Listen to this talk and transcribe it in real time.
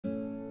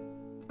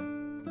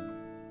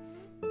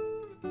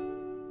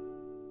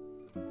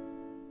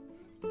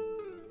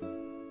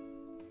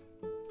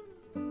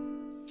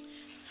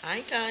Hi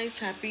guys,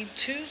 happy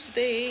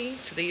Tuesday.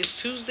 Today is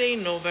Tuesday,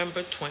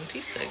 November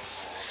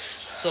 26th.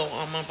 So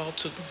I'm about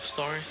to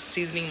start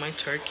seasoning my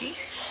turkey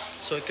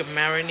so it can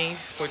marinate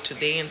for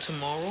today and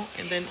tomorrow,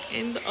 and then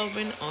in the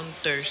oven on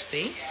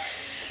Thursday.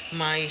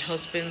 My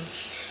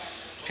husband's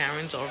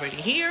parents are already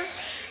here,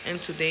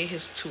 and today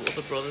his two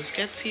older brothers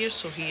gets here,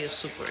 so he is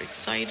super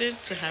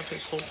excited to have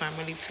his whole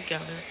family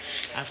together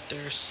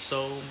after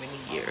so many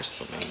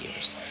years.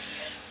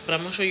 But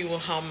I'm gonna show you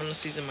how I'm gonna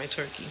season my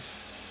turkey.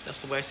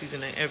 That's the way I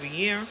season it every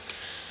year.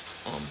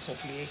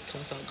 Hopefully it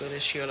comes out good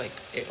this year like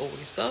it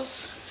always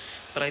does.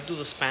 But I do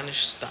the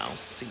Spanish style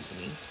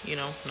seasoning, you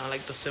know, not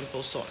like the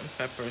simple salt and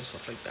pepper and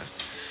stuff like that.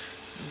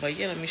 But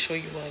yeah, let me show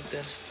you what I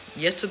did.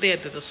 Yesterday I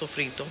did the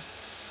sofrito.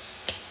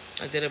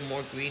 I did it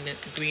more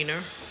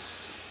greener.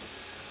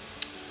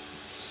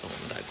 So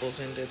that goes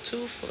in there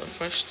too for the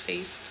fresh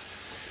taste.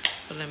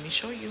 But let me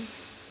show you.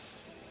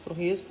 So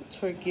here's the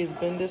turkey. It's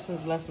been there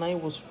since last night.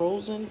 It was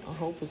frozen. I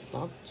hope it's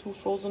not too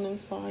frozen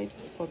inside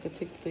so I could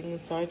take the thing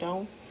inside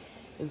out.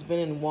 It's been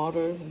in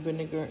water,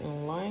 vinegar,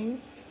 and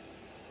lime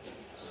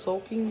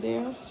soaking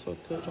there so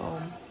it could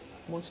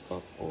moist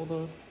up all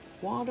the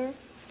water.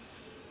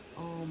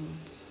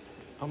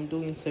 I'm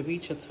doing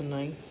ceviche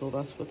tonight, so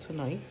that's for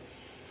tonight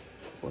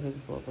for his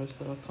brothers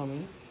that are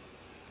coming.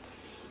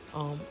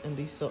 And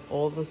these are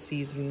all the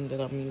seasoning that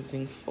I'm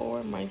using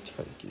for my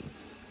turkey.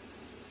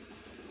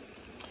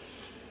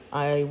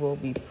 I will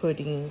be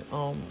putting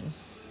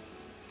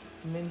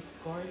minced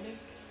garlic.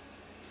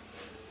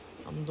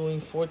 I'm doing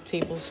 4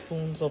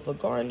 tablespoons of the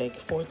garlic,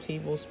 4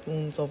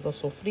 tablespoons of the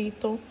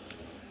sofrito,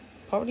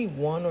 probably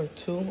 1 or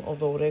 2 of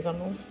the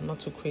oregano. Not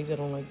too crazy. I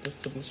don't like this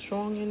to be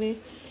strong in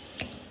it.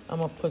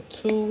 I'm gonna put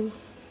 3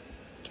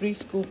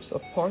 scoops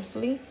of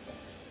parsley,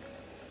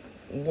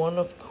 1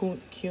 of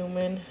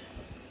cumin,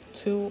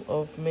 2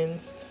 of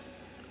minced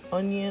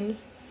onion,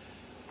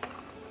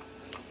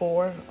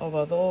 4 of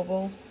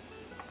adobo,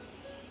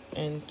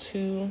 and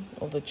 2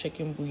 of the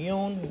chicken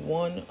bouillon,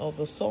 1 of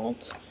the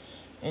salt,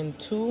 and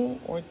 2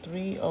 or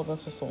 3 of the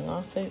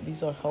sazonase.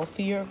 These are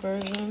healthier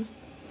version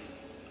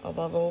of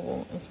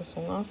adobo and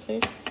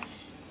sazonase,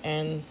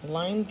 and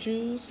lime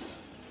juice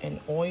and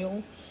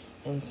oil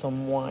and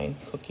some wine,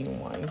 cooking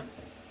wine.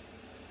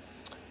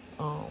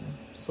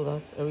 So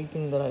that's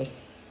everything that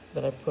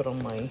I put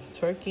on my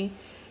turkey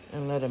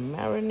and let it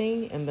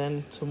marinate. And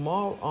then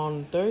tomorrow,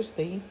 on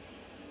Thursday,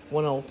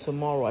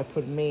 tomorrow I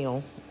put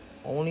mayo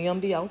only on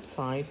the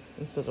outside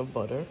instead of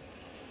butter,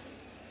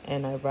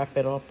 and I wrap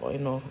it up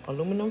in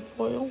aluminum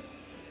foil,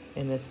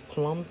 and it's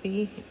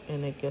plumpy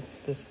and it gets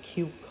this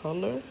cute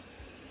color,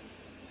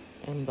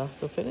 and that's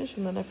the finish.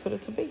 And then I put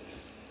it to bake.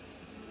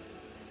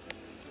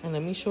 And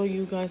let me show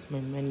you guys my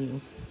menu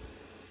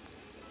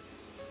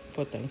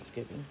for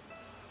Thanksgiving.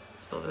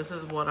 So this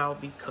is what I'll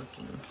be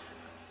cooking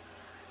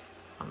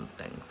on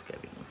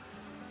Thanksgiving.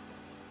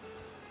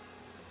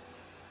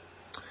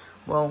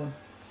 Well,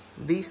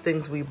 these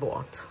things we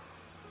bought.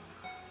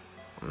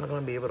 I'm not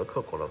gonna be able to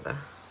cook all of that.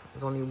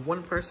 There's only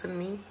 1 person,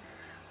 me,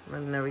 and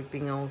then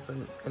everything else,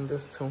 and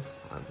this too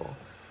I bought.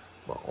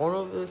 But all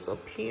of this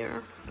up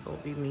here, it'll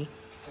be me.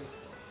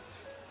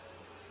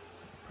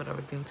 Put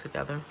everything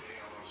together.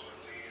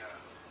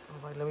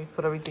 All right, let me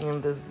put everything in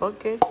this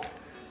bucket,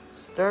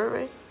 stir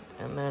it,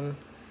 and then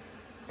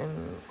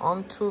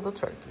onto the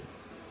turkey.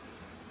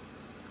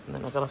 And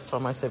then I gotta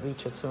start my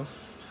ceviche too.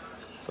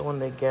 So when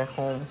they get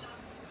home,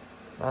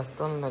 that's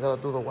done, and I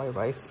gotta do the white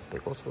rice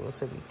that goes with the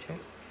ceviche.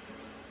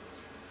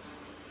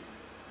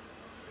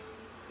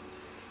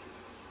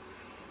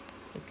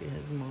 Look at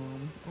his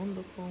mom on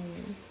the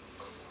phone.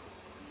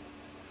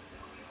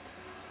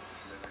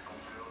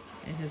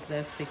 And his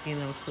dad's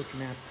taking a quick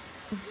nap.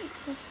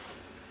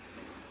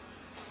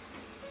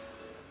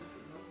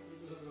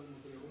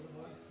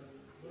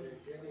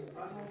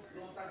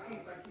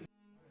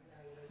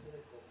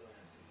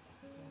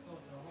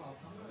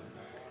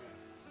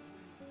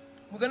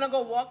 We're gonna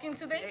go walking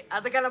today.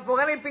 Hasta que la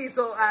ponga en el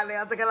piso, Ale.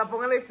 Hasta que la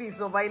ponga en el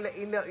piso, va y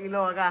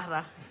lo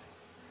agarra.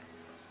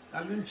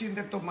 Dale un chin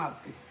de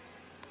tomate.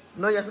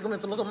 No, ya se comió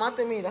todos los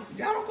tomates, mira.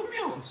 ¿Ya lo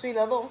comió? Sí,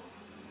 las 2.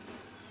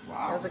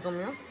 Wow. Ya se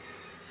comió.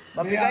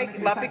 ¿Va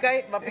a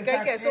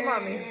picar queso,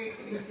 mami?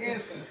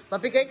 Queso. ¿Va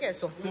a picar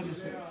queso? Yo no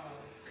sé.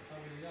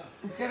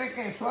 ¿Tú quieres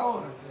queso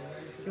ahora?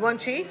 You want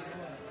cheese?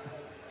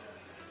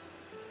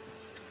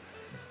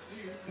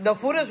 The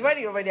food is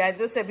ready already. I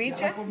did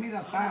ceviche. La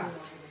comida está.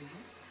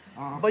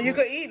 But you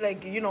could eat,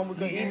 like, we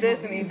could eat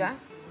this and eat that.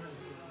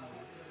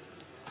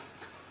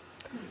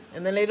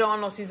 And then later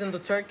on, I'll season the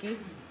turkey.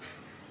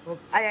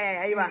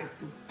 Ahí va.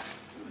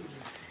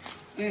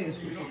 ¿Qué es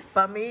eso?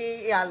 Para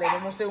mí y Ale,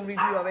 vamos a hacer un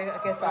review a ver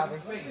a qué sabe.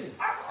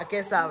 ¿A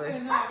qué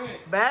sabe?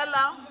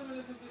 Bella.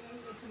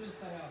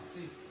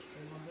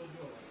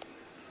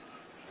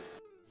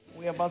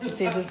 We're about to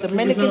taste this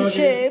Dominican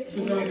chips,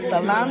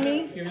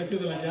 salami.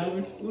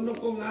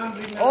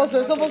 Oh, so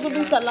it's supposed to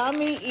be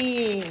salami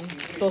y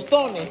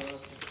tostones.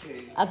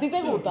 ¿A ti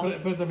te gusta?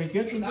 Pero también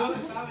ketchup,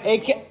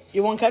 entonces.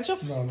 You want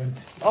ketchup? No,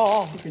 mentira.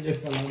 Oh. Porque ya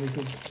es salami.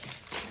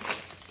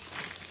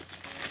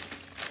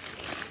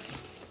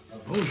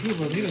 Oh, sí,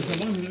 pero mira,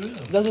 salami, de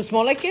verdad. Does it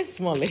smell like it?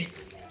 Smell it.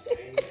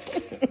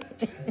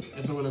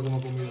 Esto huele como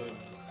comida.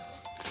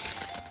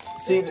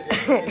 Sí.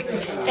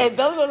 It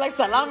does look like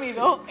salami,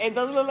 though. It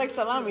does look like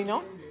salami,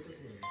 no?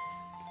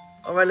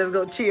 All right, let's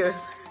go.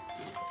 Cheers.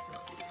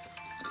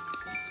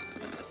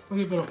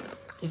 Oye, pero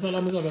esa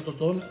salami sabe a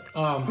totón,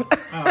 a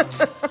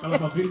la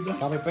papita.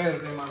 Sabe Pedro,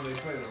 te mando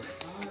Pedro.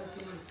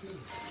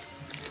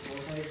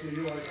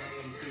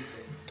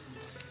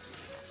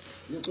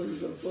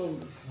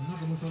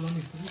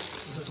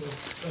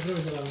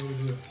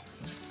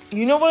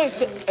 You know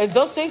what? It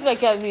does taste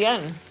like at the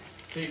end.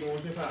 Sí, como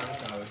usted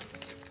sabe.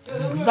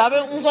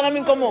 Sabe un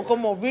salami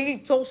como really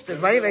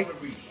toasted, right? Like,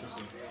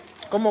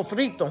 como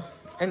frito.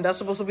 And that's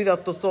supposed to be the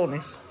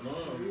tostones.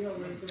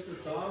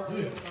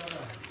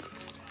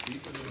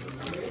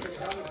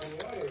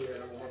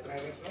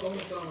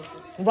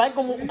 Right?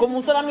 Como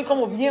un salami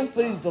como bien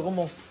frito,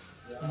 como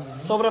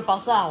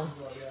sobrepasado.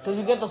 Because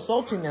you get the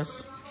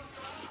saltiness.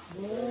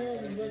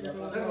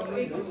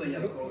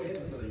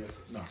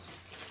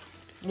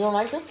 You don't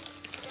like it?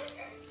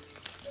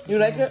 You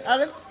like it,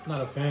 Alex?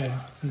 Not a fan.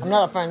 I'm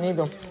not a fan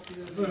either.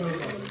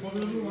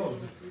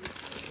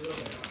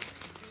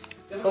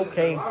 It's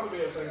okay.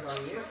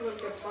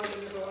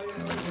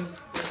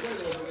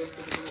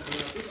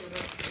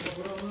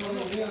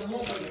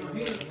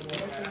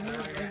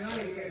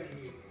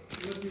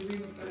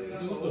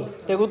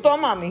 ¿Te gustó,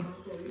 mami?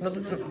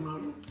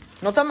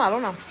 No está malo,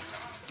 ¿no?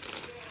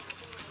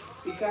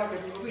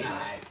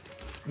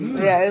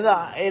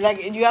 Yeah,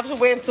 like you have to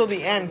wait until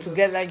the end to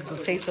get like the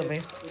taste of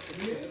it.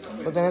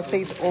 But then it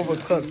tastes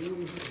overcooked.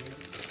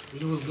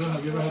 It was good.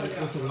 Have you ever had the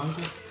queso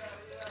blanco?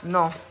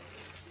 No.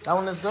 That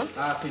one is good?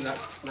 Ah, sí, la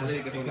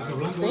ley que son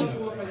blancos. ¿Sí?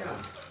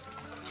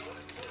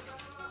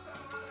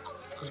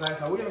 O sea,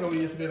 esa bulla,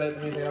 porque yo siempre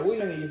la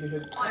bulla y yo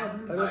siempre...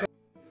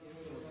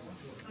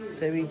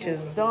 Ceviche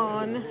is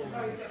done.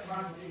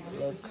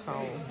 Look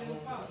how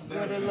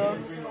good it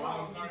looks.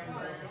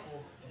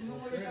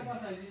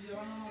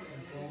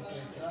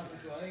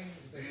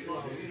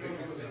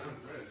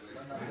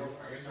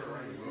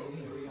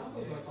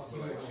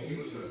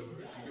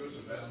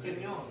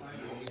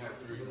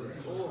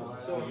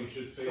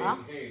 ¿Ah?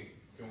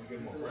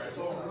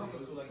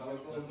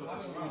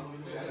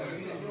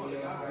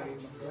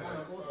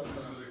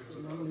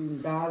 Una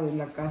lindad en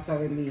la casa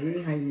de mi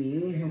hija y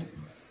mi hijo.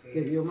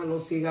 Que Dios me lo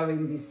siga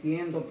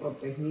bendiciendo,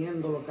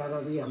 protegiéndolo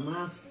cada día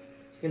más.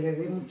 Que le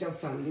dé mucha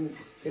salud.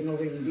 Que nos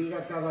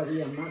bendiga cada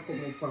día más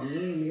como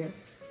familia.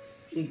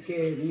 Y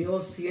que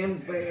Dios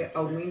siempre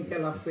aumente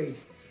la fe.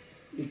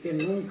 Y que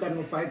nunca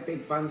nos falte el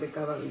pan de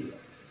cada día.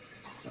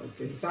 Ya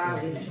usted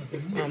sabe.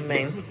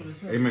 Amén.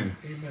 Amen.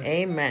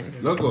 Amen.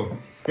 Loco.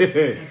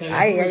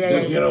 Ay, ay,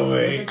 ay. Quiero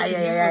ver. Ay,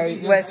 ay,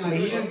 ay,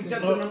 Wesley.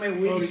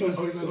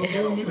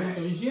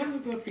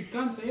 Diciendo que es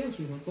picante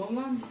eso, no estoy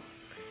hablando.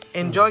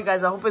 Enjoy,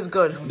 guys. I hope it's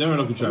good. Dame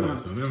la cuchara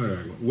eso.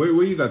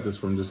 Where you got this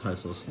from, this high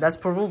sauce? That's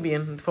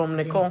Peruvian from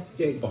Nicole.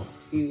 Jake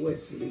y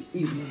Wesley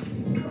y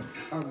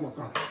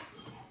aguacate.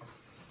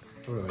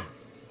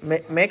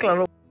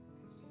 Méclalo.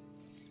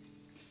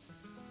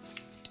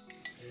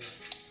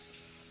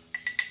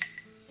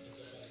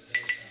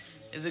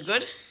 Is it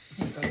good?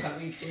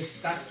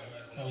 Está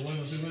Ah,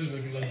 bueno, sí, pero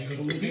que la chica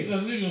pica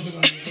así, no se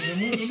come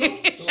mucho, ¿no?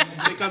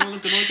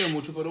 Picando que no hay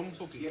mucho, pero un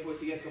poquito. Y pues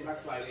sí, es que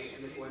Black Friday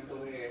en el cuento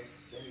de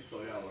mi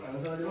historia ahora.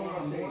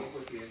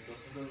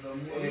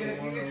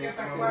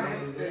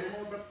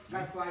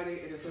 Black Friday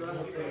en el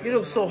historia. You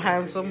look so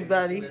handsome,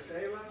 Daddy.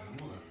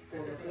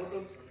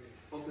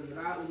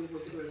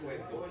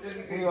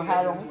 With your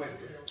hat on.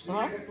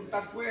 Huh? tú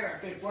estás fuera,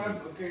 que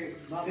cuando, que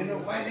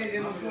nos vaya de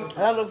nosotros. I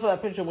gotta look for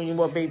that picture when you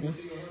were a baby.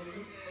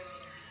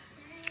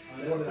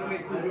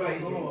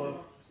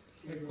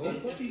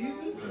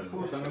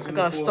 I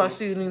gotta start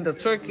seasoning the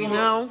turkey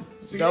now.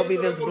 That'll be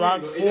this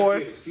vlog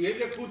for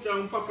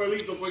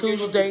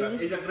Tuesday.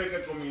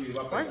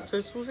 Right, so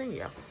it's Tuesday,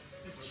 yeah.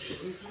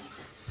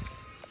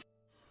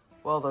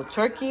 Well, the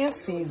turkey is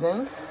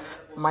seasoned.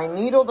 My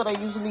needle that I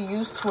usually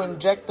use to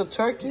inject the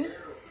turkey,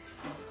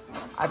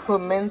 I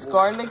put minced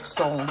garlic,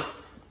 so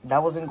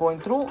that wasn't going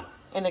through,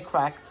 and it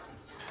cracked.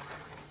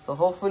 So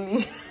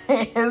hopefully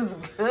it's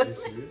good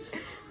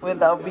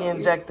without being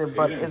injected,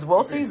 but it's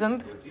well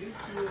seasoned.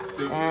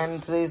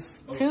 And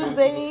today's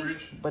Tuesday,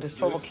 but it's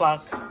 12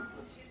 o'clock,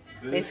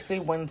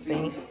 basically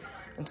Wednesday,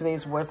 and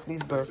today's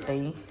Wesley's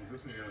birthday.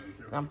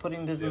 I'm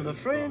putting this in the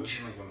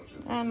fridge,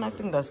 and I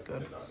think that's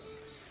good.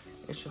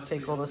 It should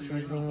take all the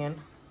seasoning in.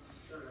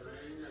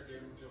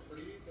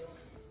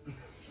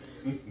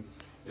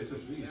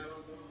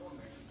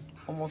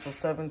 Almost a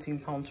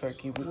 17-pound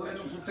turkey. We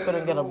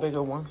couldn't get a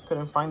bigger one.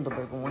 Couldn't find the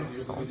bigger one.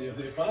 So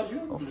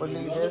hopefully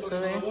this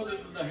today.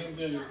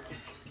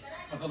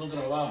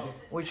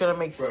 We try to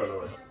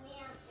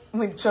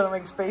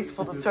make space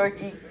for the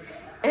turkey.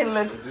 And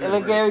look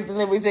at everything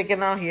that we're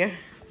taking out here.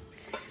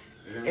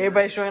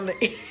 Everybody's trying to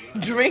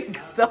drink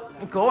stuff.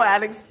 Go,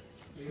 Alex.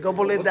 Go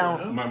pull it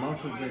down. My mom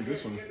should drink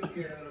this one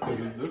because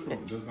it's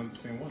different. It's not the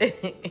same one. Yeah,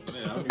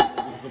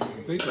 it's supposed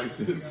to taste like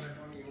this.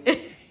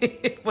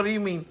 What do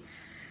you mean?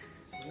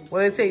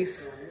 What it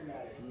taste?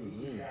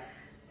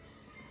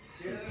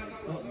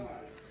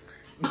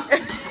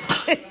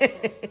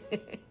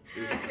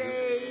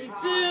 Birthday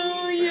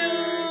to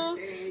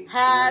you.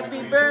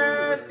 Happy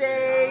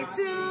birthday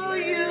to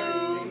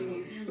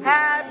you.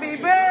 Happy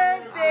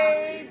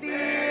birthday,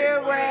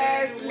 dear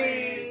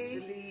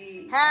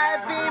Wesley.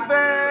 Happy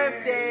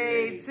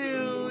birthday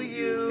to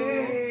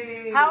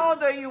you. How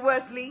old are you,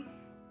 Wesley?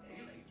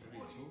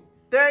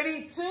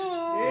 32.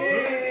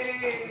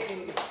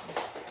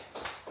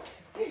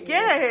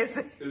 ¿Quién es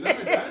ese? Is that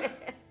my dad?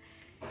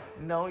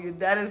 No, your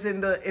dad is in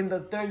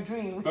the third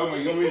dream. Toma,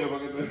 yo miro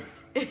para que te...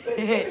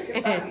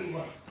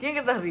 ¿Quién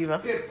que está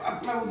arriba? Que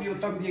aplaudió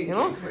también.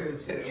 ¿No? Que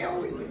sería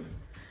William.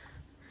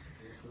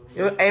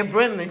 Es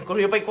Brendan,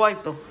 corrió para el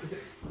cuarto.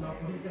 No,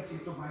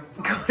 muchachito más.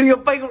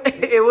 Corrió para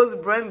el... It was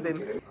Brendan.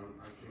 No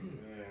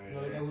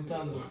le está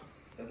gustando.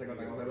 Ya te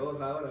conté con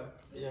celosa ahora.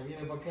 Ella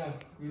viene para acá.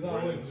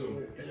 Cuidado eso.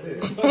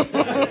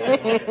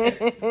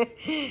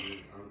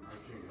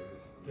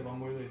 Te va a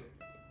morder.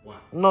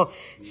 No,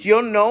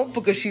 you know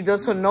because she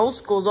does her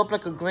nose goes up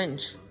like a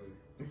Grinch.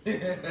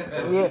 Yeah.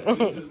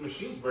 This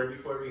machine's right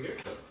before every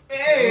haircut.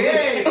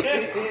 ¡Ey!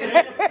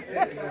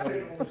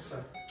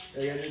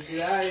 Ella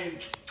identidad y...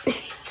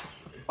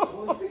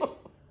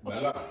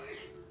 Bella.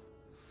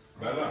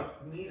 Bella.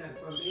 Mira,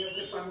 cuando ella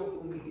se pagó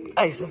con Miguel.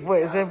 Ay, se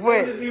fue. Se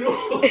tiró.